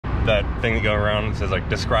that thing that go around and says like,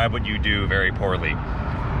 describe what you do very poorly.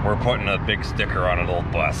 We're putting a big sticker on an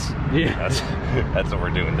old bus. Yeah. That's what we're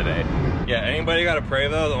doing today. Yeah, anybody got a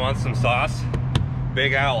Prevost that wants some sauce?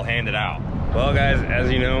 Big Al will hand it out. Well guys,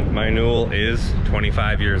 as you know, my Newell is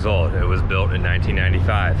 25 years old. It was built in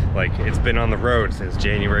 1995. Like, it's been on the road since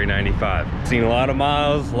January 95. Seen a lot of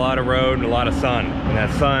miles, a lot of road, and a lot of sun. And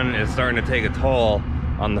that sun is starting to take a toll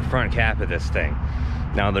on the front cap of this thing.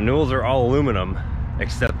 Now the Newells are all aluminum,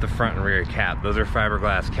 except the front and rear cap. Those are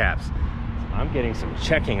fiberglass caps. I'm getting some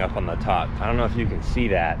checking up on the top. I don't know if you can see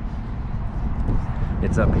that.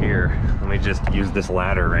 It's up here. Let me just use this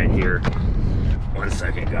ladder right here. 1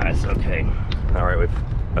 second, guys. Okay. All right, we've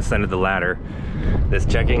ascended the ladder. This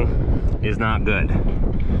checking is not good.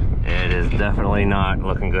 It is definitely not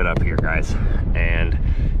looking good up here, guys. And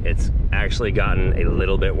it's actually gotten a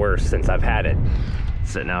little bit worse since I've had it.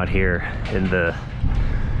 Sitting out here in the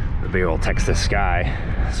big old Texas sky.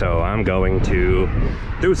 So I'm going to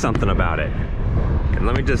do something about it. And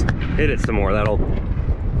let me just hit it some more. That'll,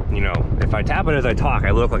 you know, if I tap it as I talk,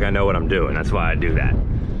 I look like I know what I'm doing. That's why I do that.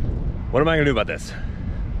 What am I gonna do about this?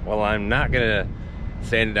 Well, I'm not gonna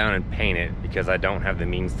sand it down and paint it because I don't have the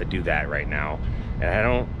means to do that right now. And I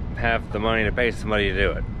don't have the money to pay somebody to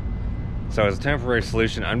do it. So as a temporary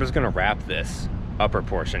solution, I'm just gonna wrap this upper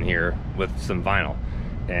portion here with some vinyl.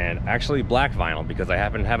 And actually black vinyl, because I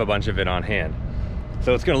happen to have a bunch of it on hand.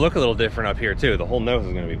 So it's gonna look a little different up here too. The whole nose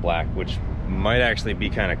is gonna be black, which might actually be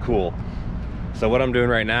kind of cool. So what I'm doing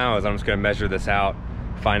right now is I'm just gonna measure this out,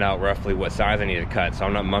 find out roughly what size I need to cut, so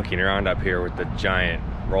I'm not monkeying around up here with the giant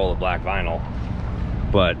roll of black vinyl.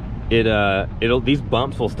 But these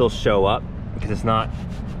bumps will still show up because it's not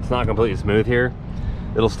completely smooth here.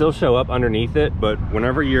 It'll still show up underneath it, but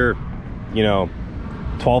whenever you're, you know,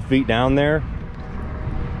 12 feet down there,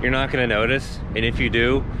 you're not gonna notice. And if you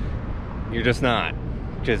do, you're just not,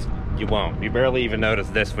 because you won't. You barely even notice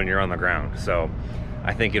this when you're on the ground. So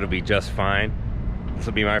I think it'll be just fine. This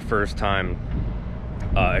will be my first time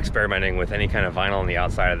experimenting with any kind of vinyl on the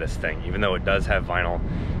outside of this thing, even though it does have vinyl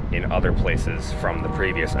in other places from the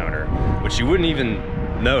previous owner, which you wouldn't even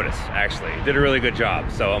notice. Actually, it did a really good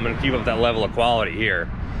job. So I'm gonna keep up that level of quality here.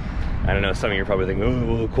 I don't know, some of you are probably thinking,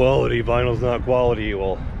 oh, well, quality, vinyl's not quality.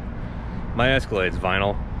 Well, my Escalade's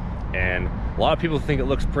vinyl, and a lot of people think it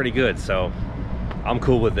looks pretty good, so I'm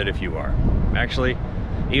cool with it if you are. Actually,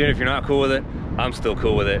 even if you're not cool with it, I'm still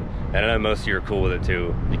cool with it, and I know most of you are cool with it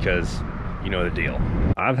too, because you know the deal.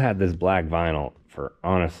 I've had this black vinyl for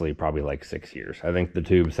honestly probably like 6 years. I think the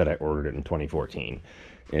tube said I ordered it in 2014.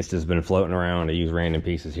 It's just been floating around. I use random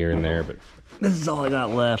pieces here and there, but this is all I got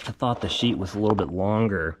left. I thought the sheet was a little bit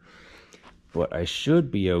longer, but I should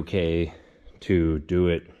be okay to do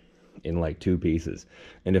it in like 2 pieces.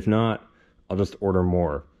 And if not, I'll just order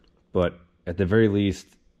more. But at the very least,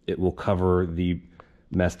 it will cover the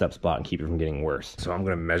messed up spot and keep it from getting worse. So I'm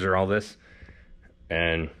gonna measure all this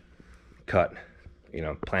and cut, you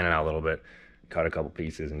know, plan it out a little bit, cut a couple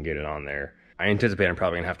pieces and get it on there. I anticipate I'm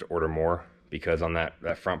probably gonna have to order more, because on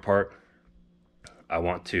that front part, I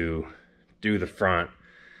want to do the front,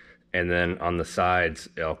 and then on the sides,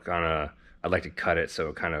 I'd like to cut it so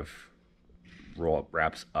it kind of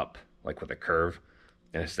wraps up like with a curve,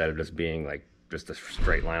 and instead of just being like just a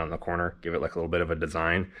straight line on the corner, give it like a little bit of a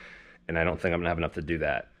design. And I don't think I'm gonna have enough to do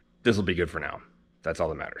that. This will be good for now. That's all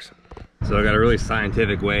that matters. So I got a really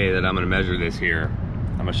scientific way that I'm gonna measure this here.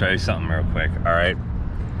 I'm gonna show you something real quick, all right?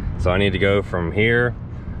 So I need to go from here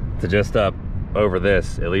to just up over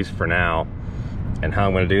this, at least for now. And how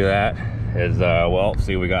I'm gonna do that is, well,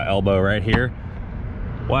 see, we got elbow right here.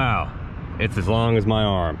 Wow, it's as long as my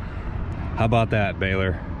arm. How about that,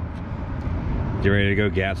 Baylor? You ready to go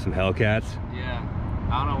gap some Hellcats? Yeah,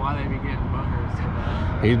 I don't know why they be getting bunkers so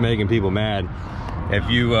bad. He's making people mad. If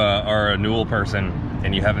you are a Newell person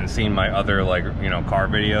and you haven't seen my other, like, you know, car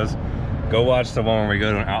videos, go watch the one where we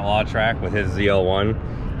go to an outlaw track with his ZL1,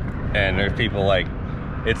 and there's people like,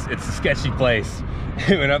 it's a sketchy place.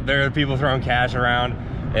 He went up there, people throwing cash around,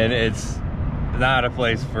 and it's not a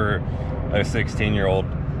place for a 16-year-old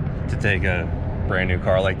to take a brand new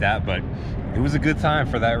car like that, but it was a good time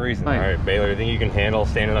for that reason. All right, Baylor, you think you can handle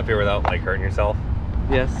standing up here without like hurting yourself?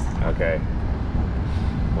 Yes. Okay.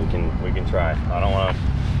 We can try. I don't want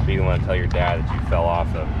to be the one to tell your dad that you fell off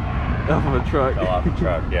of a truck. Fell off a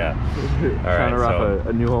truck, yeah. All right, trying to wrap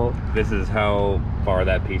a Newell. This is how far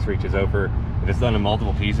that piece reaches over. If it's done in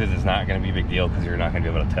multiple pieces, it's not going to be a big deal because you're not going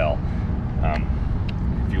to be able to tell.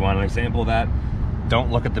 If you want an example of that,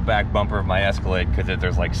 don't look at the back bumper of my Escalade, because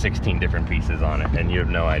there's like 16 different pieces on it and you have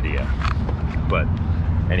no idea. But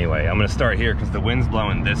anyway, I'm going to start here because the wind's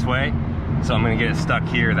blowing this way. So I'm going to get it stuck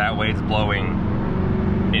here. That way it's blowing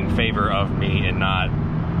in favor of me and not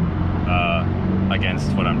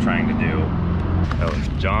against what I'm trying to do. So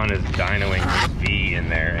John is dynoing his V in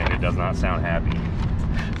there, and it does not sound happy.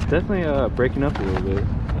 It's definitely breaking up a little bit.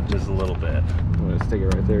 Just a little bit. I'm gonna stick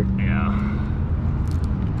it right there. Yeah.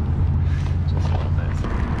 Just a little bit.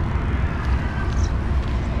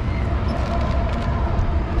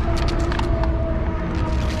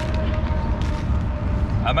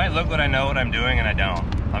 I might look like I know what I'm doing, and I don't.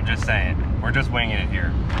 I'm just saying. We're just winging it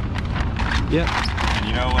here. Yep. And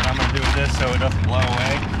you know what I'm gonna do with this so it doesn't blow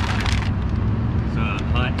away? So the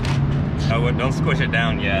hut. Oh, don't squish it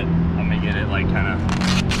down yet. I'm gonna get it like kind of.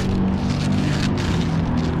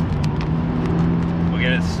 We'll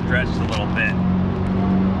get it stretched a little bit.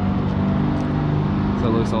 So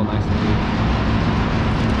it looks all nice and neat.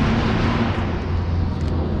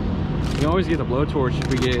 You can always get the blowtorch if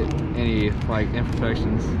we get any like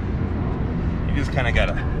imperfections. You just kind of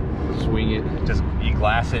gotta swing it. Just you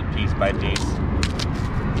glass it piece by piece.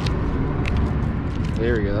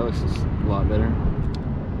 There we go. That looks just a lot better.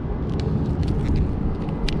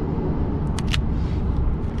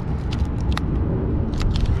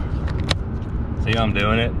 See how I'm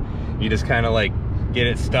doing it? You just kind of like get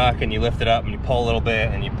it stuck and you lift it up and you pull a little bit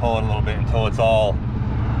and you pull it a little bit until it's all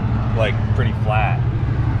like pretty flat.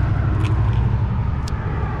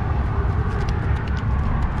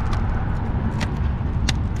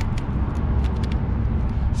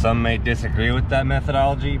 Some may disagree with that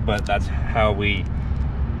methodology, but that's how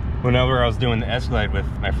whenever I was doing the Escalade with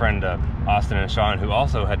my friend Austin and Sean, who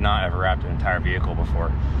also had not ever wrapped an entire vehicle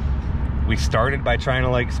before, we started by trying to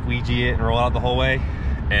like squeegee it and roll out the whole way,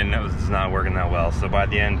 and that was just not working that well. So by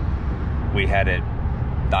the end, we had it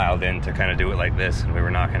dialed in to kind of do it like this, and we were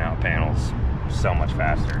knocking out panels so much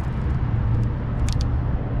faster.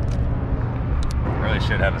 Really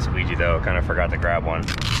should have a squeegee though, kind of forgot to grab one.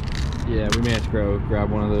 Yeah, we may have to go grab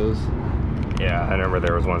one of those. Yeah, I remember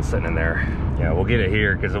there was one sitting in there. Yeah, we'll get it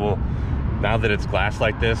here because it will, now that it's glass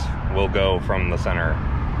like this, we'll go from the center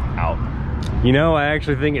out. You know, I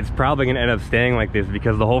actually think it's probably gonna end up staying like this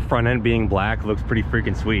because the whole front end being black looks pretty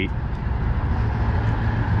freaking sweet.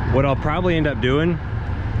 What I'll probably end up doing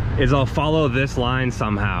is I'll follow this line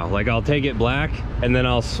somehow. Like I'll take it black and then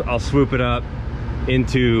I'll swoop it up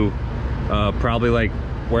into probably like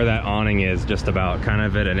where that awning is, just about kind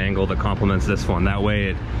of at an angle that complements this one. That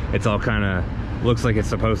way it's all kind of looks like it's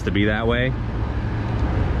supposed to be that way.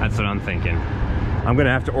 That's what I'm thinking. I'm gonna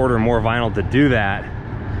have to order more vinyl to do that,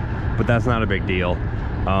 but that's not a big deal.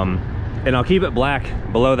 And I'll keep it black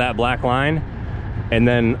below that black line, and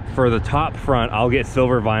then for the top front I'll get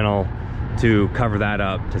silver vinyl to cover that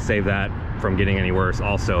up to save that from getting any worse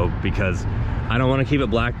also, because I don't want to keep it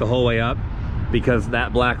black the whole way up, because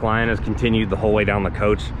that black line has continued the whole way down the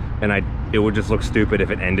coach, and it would just look stupid if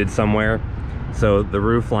it ended somewhere. So the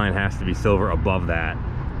roof line has to be silver above that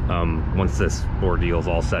once this ordeal is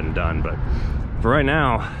all said and done. But for right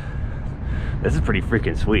now, this is pretty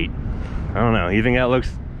freaking sweet. I don't know, you think that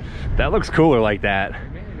looks cooler like that?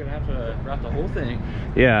 Man, you're gonna have to wrap the whole thing.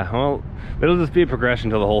 Yeah, well, it'll just be a progression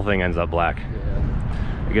until the whole thing ends up black.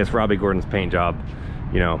 Yeah. I guess Robbie Gordon's paint job,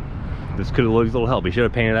 you know, this could have used a little help. He should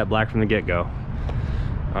have painted that black from the get-go.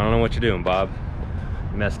 I don't know what you're doing, Bob.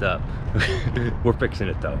 You messed up. We're fixing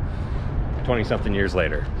it though. 20-something years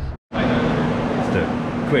later. Just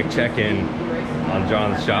a quick check-in on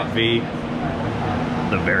John's shop V.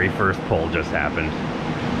 The very first pull just happened.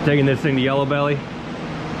 Taking this thing to Yellow Belly.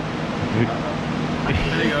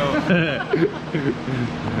 There you go.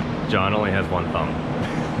 John only has one thumb.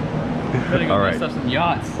 Go all right. mess up some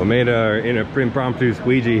yachts. We made an impromptu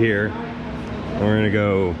squeegee here. We're gonna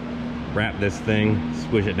go wrap this thing,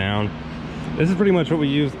 squish it down. This is pretty much what we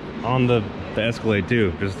used on the Escalade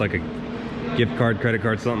too. Just like a gift card, credit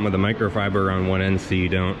card, something with a microfiber on one end so you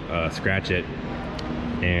don't scratch it.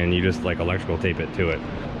 And you just like electrical tape it to it.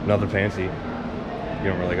 Nothing fancy. You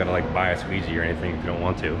don't really gotta like buy a squeegee or anything if you don't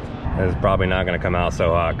want to. And it's probably not gonna come out so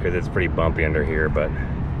hot because it's pretty bumpy under here, but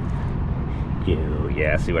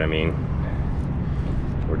yeah, see what I mean?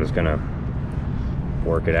 We're just gonna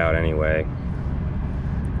work it out anyway.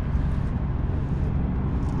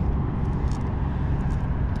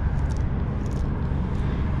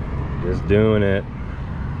 Just doing it.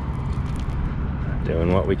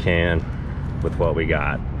 Doing what we can with what we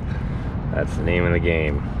got. That's the name of the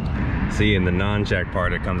game. See, in the non-check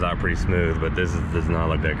part it comes out pretty smooth, but this does not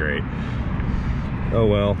look that great. Oh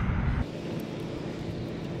well.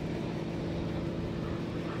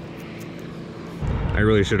 I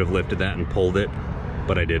really should have lifted that and pulled it,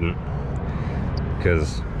 but I didn't,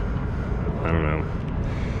 because I don't know,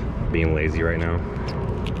 being lazy right now.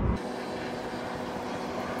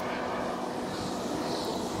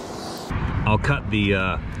 I'll cut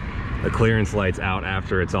the clearance lights out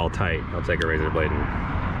after it's all tight. I'll take a razor blade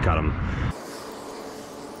and cut them.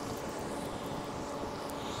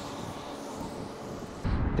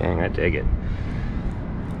 Dang, I dig it.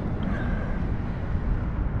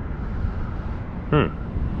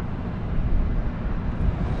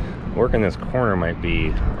 Working this corner might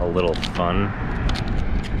be a little fun.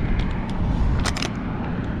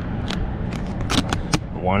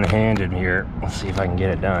 One-handed here. Let's see if I can get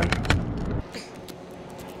it done.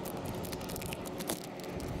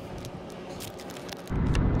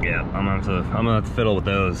 Yeah, I'm gonna have to fiddle with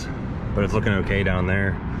those, but it's looking okay down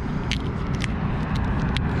there.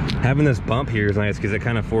 Having this bump here is nice because it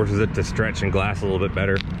kind of forces it to stretch and glass a little bit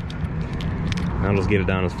better. I'll just get it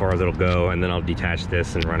down as far as it'll go, and then I'll detach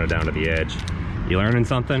this and run it down to the edge. You learning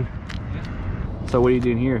something? So what are you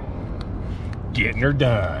doing here? Getting her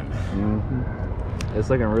done. It's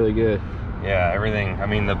looking really good. Yeah, everything. I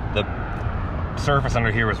mean, the surface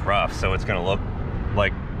under here was rough, so it's gonna look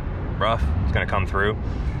like rough. It's gonna come through.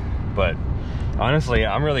 But honestly,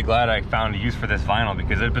 I'm really glad I found a use for this vinyl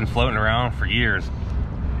because it had been floating around for years.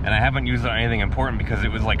 And I haven't used it on anything important because it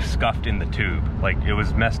was like scuffed in the tube. Like it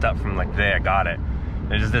was messed up from like the day I got it.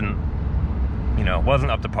 It just didn't, you know, it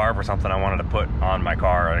wasn't up to par for something I wanted to put on my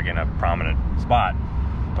car like in a prominent spot.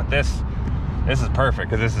 But this is perfect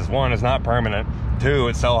because this is, one, it's not permanent. Two,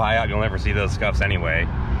 it's so high up you'll never see those scuffs anyway.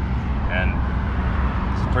 And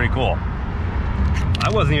it's pretty cool. I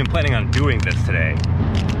wasn't even planning on doing this today.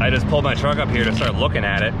 I just pulled my truck up here to start looking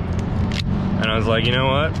at it. And I was like, you know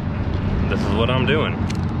what? This is what I'm doing.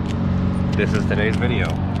 This is today's video.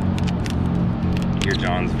 You hear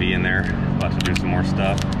John's V in there, about to do some more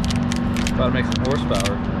stuff. About to make some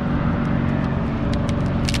horsepower.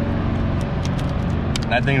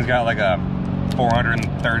 That thing's got like a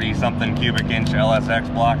 430 something cubic inch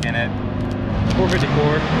LSX block in it.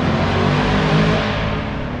 454.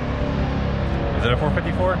 Is it a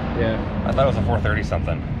 454? Yeah. I thought it was a 430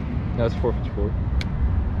 something. No, it's 454.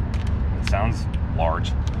 It sounds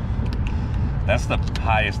large. That's the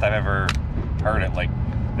highest I've ever heard it. Like,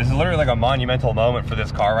 this is literally like a monumental moment for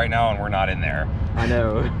this car right now, and we're not in there. I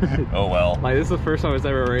know. Oh well. Like, this is the first time it's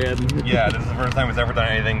ever ran. Yeah, this is the first time it's ever done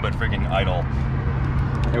anything but freaking idle.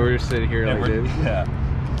 And we're just sitting here like this. Yeah.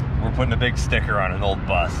 We're putting a big sticker on an old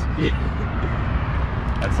bus. Yeah.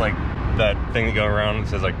 That's like that thing that goes around and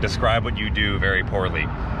says like, describe what you do very poorly.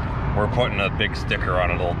 We're putting a big sticker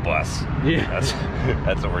on an old bus. Yeah.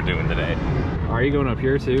 That's what we're doing today. Are you going up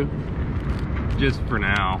here too? Just for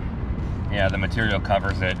now. Yeah, the material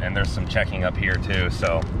covers it, and there's some checking up here too,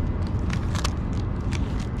 so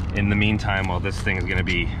in the meantime, while this thing is going to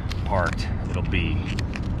be parked, it'll be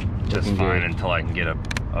just fine until I can get a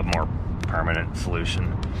more permanent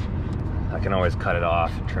solution. I can always cut it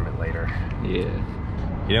off and trim it later. Yeah.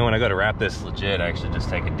 You know, when I go to wrap this legit, I actually just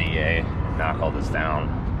take a DA, knock all this down,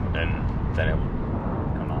 and then it will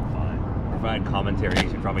come out fine. If I had commentary, you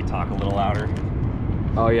should probably talk a little louder.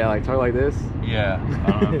 Oh yeah, like talk like this? Yeah,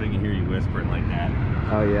 I don't know if they can hear you whispering like that.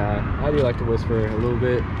 Oh yeah, I do like to whisper a little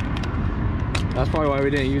bit. That's probably why we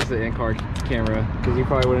didn't use the in-car camera, because you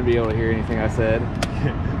probably wouldn't be able to hear anything I said.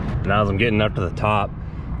 Now as I'm getting up to the top,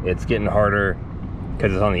 it's getting harder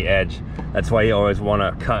because it's on the edge. That's why you always want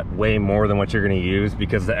to cut way more than what you're going to use,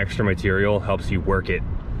 because the extra material helps you work it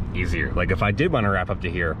easier. Like if I did want to wrap up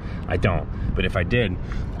to here, I don't. But if I did,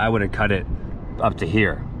 I would have cut it up to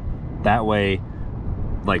here. That way,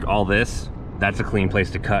 like all this, that's a clean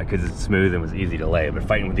place to cut because it's smooth and was easy to lay. But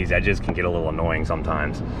fighting with these edges can get a little annoying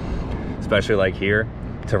sometimes, especially like here.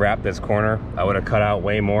 To wrap this corner, I would have cut out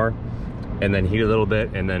way more and then heat a little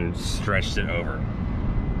bit and then stretched it over.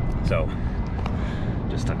 So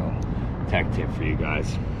just a little tech tip for you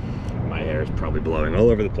guys. My hair is probably blowing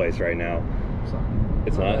all over the place right now.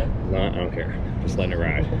 It's not, I don't care, just letting it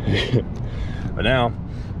ride. But now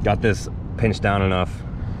got this pinched down enough,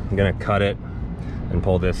 I'm gonna cut it and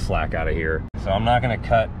pull this slack out of here. So I'm not gonna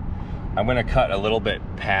cut, I'm gonna cut a little bit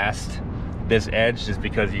past this edge, just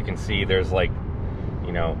because you can see there's like,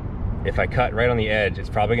 you know, if I cut right on the edge, it's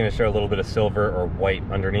probably gonna show a little bit of silver or white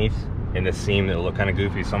underneath in this seam that'll look kind of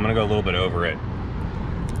goofy. So I'm gonna go a little bit over it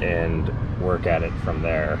and work at it from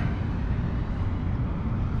there,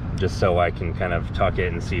 just so I can kind of tuck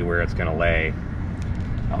it and see where it's gonna lay.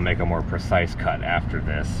 I'll make a more precise cut after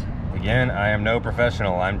this. Again, I am no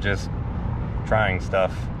professional, I'm just trying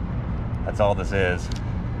stuff. That's all this is.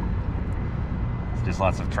 It's just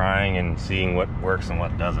lots of trying and seeing what works and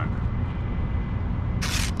what doesn't.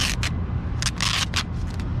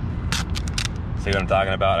 See what I'm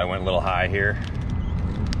talking about? I went a little high here.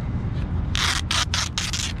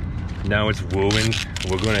 Now it's wooing.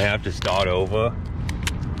 We're gonna have to start over.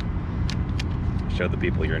 Show the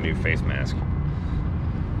people your new face mask.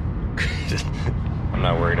 I'm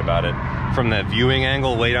not worried about it. From that viewing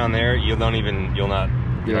angle way down there, you're not even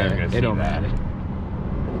gonna see it don't that. matter.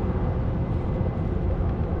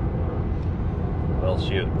 Well,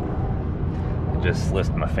 shoot. I just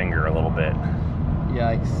sliced my finger a little bit.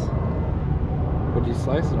 Yikes. What'd you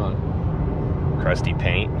slice it on? Crusty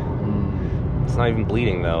paint. It's not even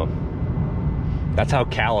bleeding though. That's how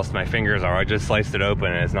calloused my fingers are. I just sliced it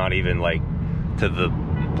open and it's not even like to the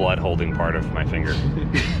blood holding part of my finger.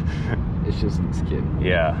 It's just skin.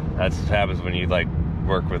 Yeah, that's what happens when you like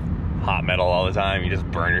work with hot metal all the time. You just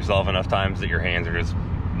burn yourself enough times that your hands are just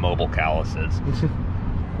mobile calluses.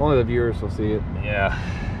 Only the viewers will see it. Yeah,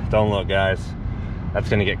 don't look, guys. That's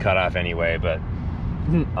gonna get cut off anyway, but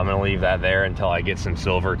I'm gonna leave that there until I get some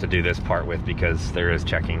silver to do this part with, because there is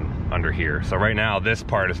checking under here. So right now, this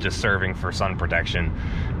part is just serving for sun protection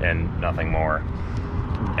and nothing more.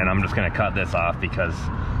 And I'm just gonna cut this off because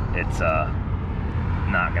it's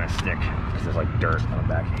not gonna stick, because there's like dirt on the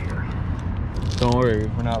back of here. Don't worry,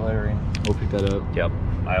 we're not lettering. We'll pick that up. Yep,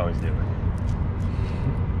 I always do.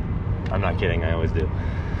 I'm not kidding, I always do.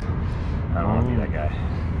 I don't want to be that guy.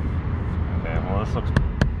 Okay, well this looks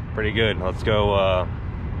pretty good. Let's go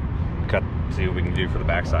see what we can do for the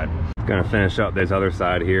backside. Gonna finish up this other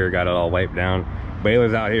side here. Got it all wiped down.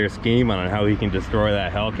 Baylor's out here scheming on how he can destroy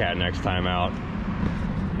that Hellcat next time out.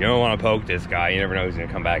 You don't want to poke this guy. You never know who he's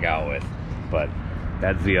gonna come back out with. But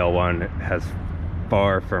that ZL1 has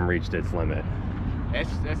far from reached its limit.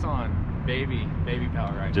 That's on baby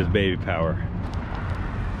power right Just now. baby power.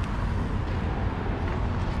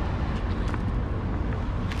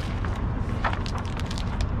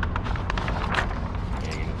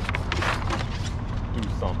 Do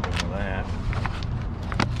something with that.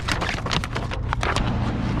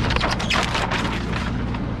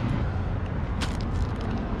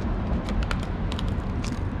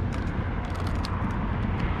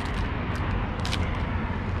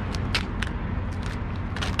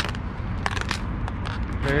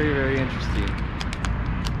 Very, very interesting.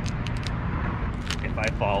 If I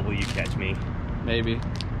fall, will you catch me? Maybe.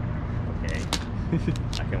 Okay.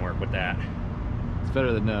 I can work with that. It's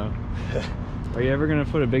better than no. Are you ever gonna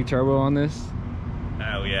put a big turbo on this?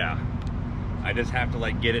 Oh yeah. I just have to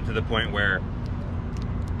like get it to the point where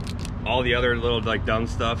all the other little like dumb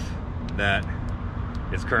stuff that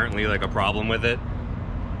is currently like a problem with it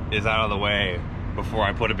is out of the way before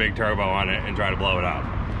I put a big turbo on it and try to blow it up.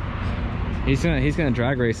 He's gonna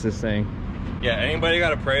drag race this thing. Yeah, anybody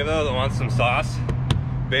got a Prevost that wants some sauce?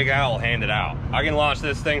 Big Al will hand it out. I can launch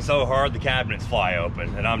this thing so hard the cabinets fly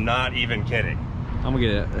open, and I'm not even kidding. I'm gonna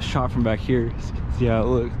get a shot from back here. See how it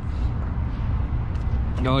looks.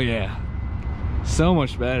 Oh yeah, so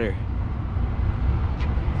much better.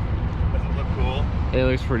 Does it look cool? It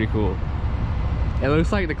looks pretty cool. It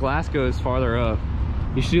looks like the glass goes farther up.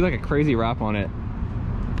 You should do like a crazy wrap on it.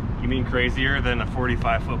 You mean crazier than a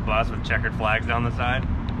 45-foot bus with checkered flags down the side?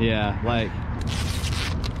 Yeah, like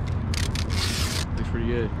looks pretty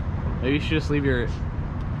good. Maybe you should just leave your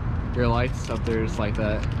lights up there just like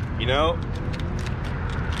that. You know,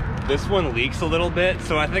 this one leaks a little bit,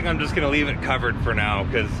 so I think I'm just gonna leave it covered for now,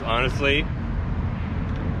 because honestly,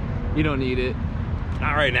 you don't need it.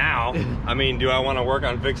 not right now. I mean, do I want to work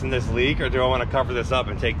on fixing this leak, or do I want to cover this up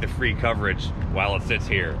and take the free coverage while it sits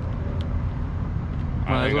here?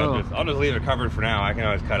 I think I'll just leave it covered for now. I can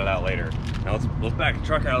always cut it out later. Now let's back the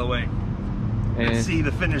truck out of the way and see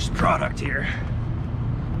the finished product here.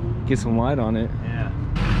 Get some light on it. Yeah.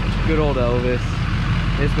 Good old Elvis.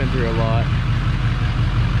 It's been through a lot.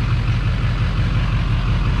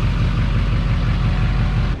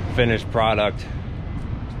 Finished product.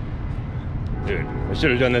 Dude, I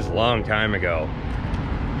should have done this a long time ago.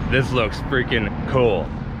 This looks freaking cool.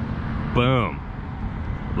 Boom.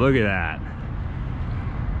 Look at that.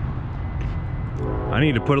 I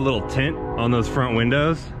need to put a little tint on those front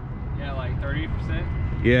windows. Yeah, like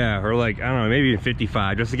 30%? Yeah, or like, I don't know, maybe even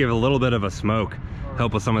 55, just to give it a little bit of a smoke,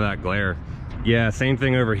 help with some of that glare. Yeah, same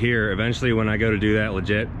thing over here. Eventually when I go to do that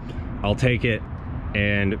legit, I'll take it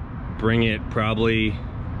and bring it probably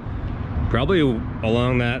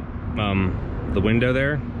along that, the window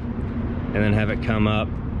there, and then have it come up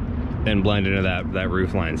and blend into that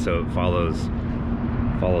roof line so it follows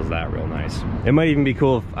that real nice. It might even be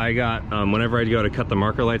cool if I got, whenever I go to cut the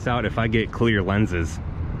marker lights out, if I get clear lenses.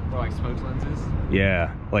 Or like smoked lenses?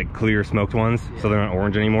 Yeah, like clear smoked ones, so they're not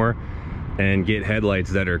orange anymore. And get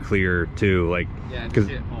headlights that are clear too, like, yeah, just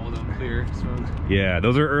get all of them clear smoked. Yeah,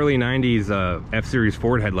 those are early 90s F-Series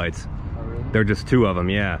Ford headlights. Oh really? They're just two of them,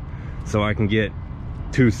 yeah. So I can get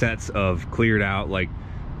two sets of cleared out, like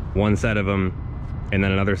one set of them and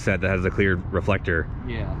then another set that has a clear reflector.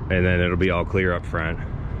 Yeah. And then it'll be all clear up front.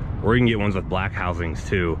 Or you can get ones with black housings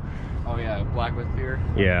too. Oh yeah, black with clear.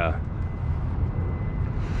 Yeah.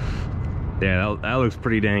 Yeah, that looks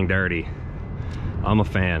pretty dang dirty. I'm a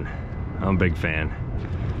fan. I'm a big fan.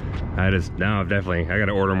 I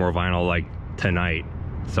gotta order more vinyl like tonight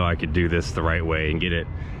so I could do this the right way and get it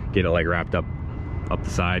like wrapped up the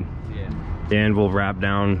side. Yeah. And we'll wrap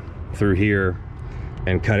down through here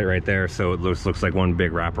and cut it right there so it looks like one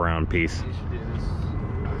big wraparound piece. You should do this.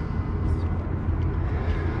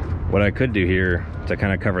 What I could do here to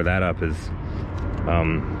kind of cover that up is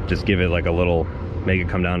just give it like a little, make it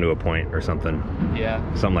come down to a point or something. Yeah.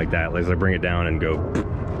 Something like that. Like, bring it down and go.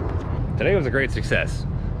 Today was a great success.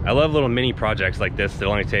 I love little mini projects like this that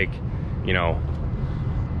only take, you know,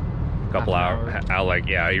 a couple hours. Like,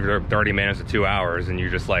 yeah, either 30 minutes to 2 hours, and you're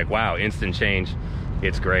just like, wow, instant change.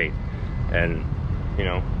 It's great. And, you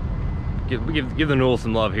know, give the Newell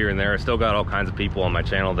some love here and there. I still got all kinds of people on my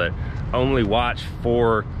channel that only watch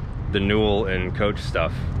for the Newell and Coach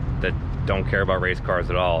stuff, that don't care about race cars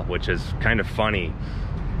at all, which is kind of funny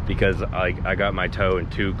because I got my toe in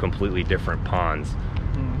two completely different ponds.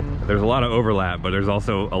 Mm-hmm. There's a lot of overlap, but there's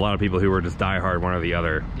also a lot of people who are just diehard one or the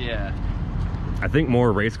other. Yeah. I think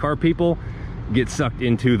more race car people get sucked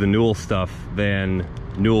into the Newell stuff than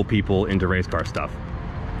Newell people into race car stuff,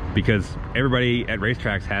 because everybody at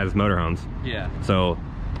racetracks has motorhomes. Yeah. So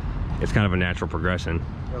it's kind of a natural progression.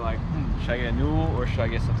 They're like, should I get a Newell or should I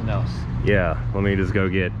get something else? Yeah, let me just go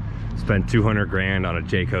spend 200 grand on a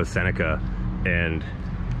Jayco Seneca and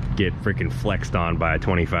get freaking flexed on by a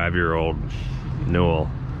 25-year-old Newell.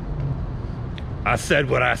 I said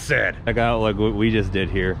what I said. Check out like what we just did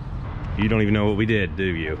here. You don't even know what we did, do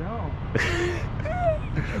you? No.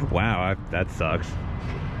 Wow, that sucks.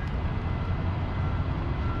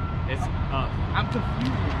 It's I'm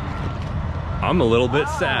confused. I'm a little bit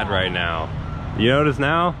sad right now. You notice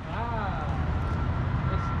now?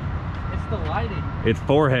 It's the lighting. Its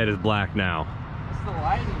forehead is black now. It's the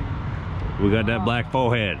lighting. We got that black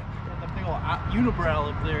forehead. Got the big old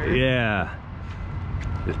unibrow up there. Yeah.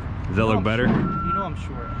 Does that look better? You know I'm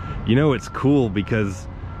short. You know, it's cool because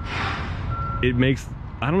it makes,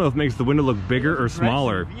 I don't know if it makes the window look bigger or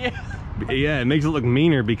smaller. Yeah. Yeah, it makes it look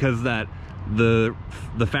meaner because that the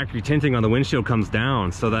factory tinting on the windshield comes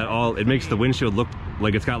down, so that it makes the windshield look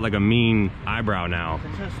like it's got like a mean eyebrow now.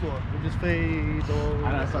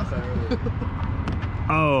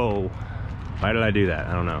 Oh, why did I do that?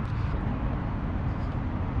 I don't know.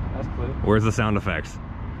 That's cool. Where's the sound effects?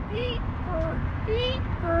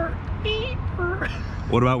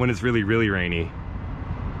 What about when it's really, really rainy?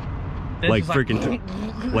 Like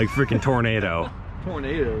freaking tornado.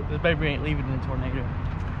 Tornado. This baby ain't leaving in a tornado.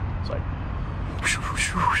 It's like.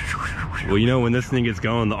 Well, you know, when this thing gets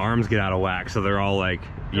going, the arms get out of whack, so they're all like,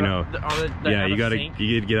 you know, yeah, you gotta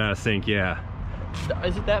get out of sync. Yeah.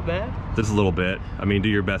 Is it that bad? Just a little bit. I mean, do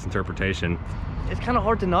your best interpretation. It's kind of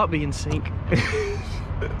hard to not be in sync.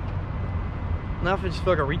 Not if I just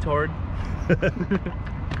feel like a retard.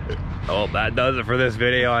 Well, that does it for this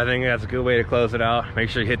video. I think that's a good way to close it out. Make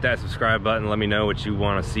sure you hit that subscribe button. Let me know what you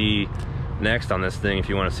want to see next on this thing. If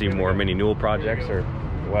you want to see more mini Newell projects, or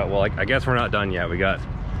well, I guess we're not done yet. We got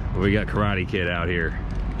Karate Kid out here.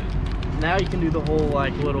 Now you can do the whole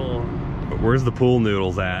like little. Where's the pool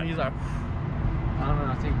noodles at? He's like, I don't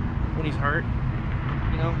know. I think when he's hurt,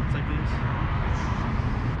 you know, it's like this.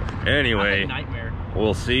 Anyway, nightmare.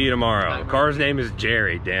 We'll see you tomorrow. The car's name is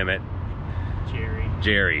Jerry. Damn it. Jerry.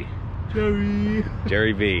 Jerry. Jerry.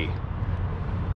 Jerry V.